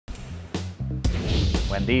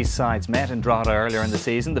When these sides met in Drogheda earlier in the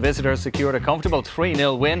season, the visitors secured a comfortable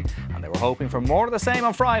 3-0 win, and they were hoping for more of the same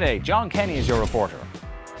on Friday. John Kenny is your reporter.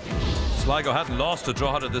 Sligo hadn't lost to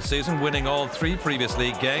Drogheda this season, winning all 3 previous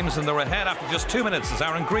league games, and they were ahead after just 2 minutes as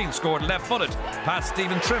Aaron Greene scored left-footed past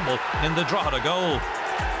Trimble in the Drogheda goal.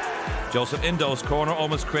 Joseph Indo's corner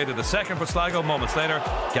almost created a second for Sligo. Moments later,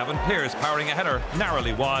 Gavin Pearce powering a header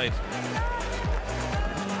narrowly wide.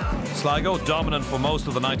 Sligo, dominant for most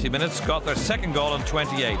of the 90 minutes, got their second goal in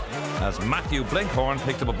 28 as Matthew Blinkhorn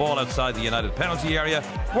picked up a ball outside the United penalty area,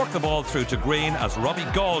 worked the ball through to Greene as Robbie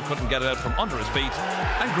Gaul couldn't get it out from under his feet,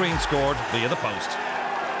 and Greene scored via the post.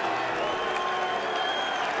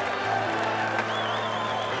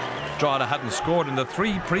 Drogheda hadn't scored in the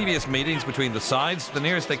 3 previous meetings between the sides. The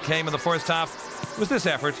nearest they came in the first half was this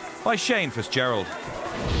effort by Shane Fitzgerald.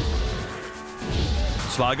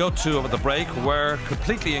 Sligo, 2 over the break, were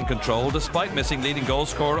completely in control despite missing leading goal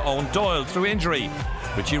scorer Owen Doyle through injury.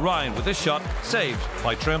 Richie Ryan with this shot saved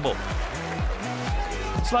by Trimble.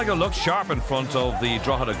 Sligo looked sharp in front of the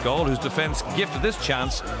Drogheda goal, whose defence gifted this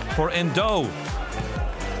chance for Indo.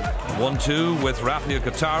 1-2 with Raffaele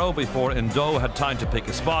Cretaro before Indo had time to pick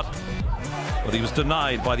a spot, but he was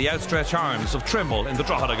denied by the outstretched arms of Trimble in the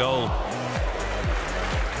Drogheda goal.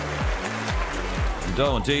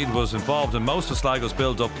 Indo indeed was involved in most of Sligo's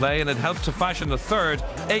build-up play, and it helped to fashion the third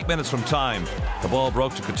 8 minutes from time. The ball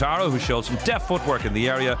broke to Cretaro, who showed some deft footwork in the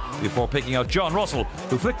area before picking out John Russell,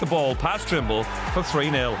 who flicked the ball past Trimble for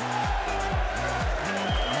 3-0.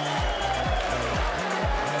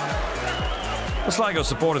 The Sligo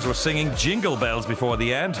supporters were singing jingle bells before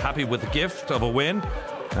the end, happy with the gift of a win,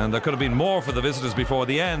 and there could have been more for the visitors before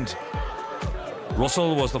the end.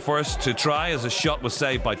 Russell was the first to try as his shot was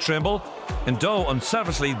saved by Trimble. Indo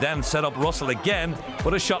unselfishly then set up Russell again,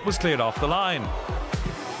 but his shot was cleared off the line.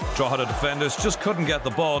 Drogheda defenders just couldn't get the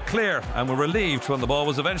ball clear and were relieved when the ball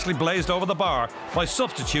was eventually blazed over the bar by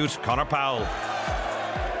substitute Conor Powell.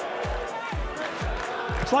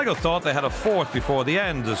 Sligo thought they had a fourth before the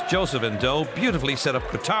end as Joseph Indo beautifully set up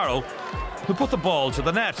Cretaro, who put the ball to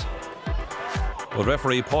the net. But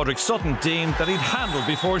referee Padraig Sutton deemed that he'd handled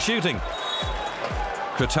before shooting.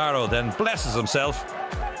 Cretaro then blesses himself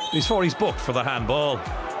before he's booked for the handball.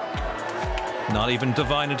 Not even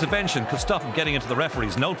divine intervention could stop him getting into the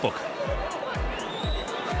referee's notebook.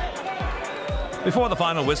 Before the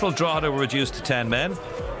final whistle, Drogheda were reduced to 10 men.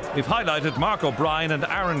 We've highlighted Mark O'Brien and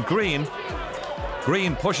Aaron Greene.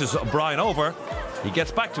 Greene pushes O'Brien over. He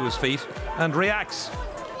gets back to his feet and reacts.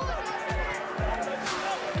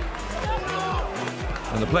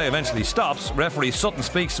 When the play eventually stops, referee Sutton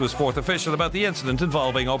speaks to his fourth official about the incident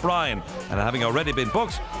involving O'Brien, and having already been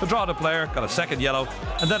booked, the Drogheda player got a second yellow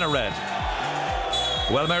and then a red.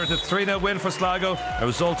 A well-merited 3-0 win for Sligo, a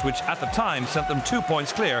result which at the time sent them 2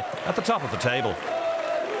 points clear at the top of the table.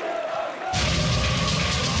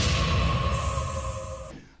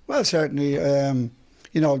 Well, certainly,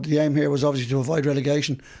 the aim here was obviously to avoid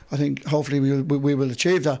relegation. I think hopefully we will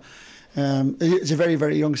achieve that. It's a very,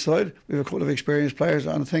 very young side. We have a couple of experienced players,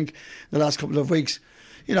 and I think the last couple of weeks,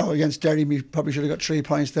 against Derry, we probably should have got 3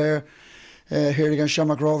 points there. Here against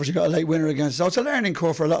Sligo Rovers, you got a late winner against. So it's a learning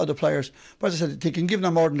curve for a lot of the players. But as I said, they can give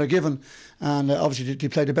them more than they're given, and obviously they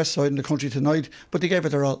played the best side in the country tonight, but they gave it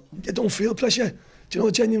their all. You don't feel pressure. I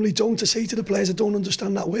genuinely don't. To say to the players, I don't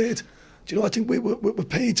understand that word. I think we're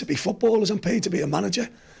paid to be footballers and paid to be a manager.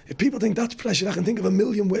 If people think that's pressure, I can think of a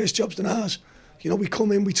million worse jobs than ours. We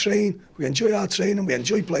come in, we train, we enjoy our training, we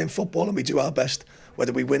enjoy playing football, and we do our best.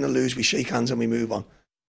 Whether we win or lose, we shake hands and we move on.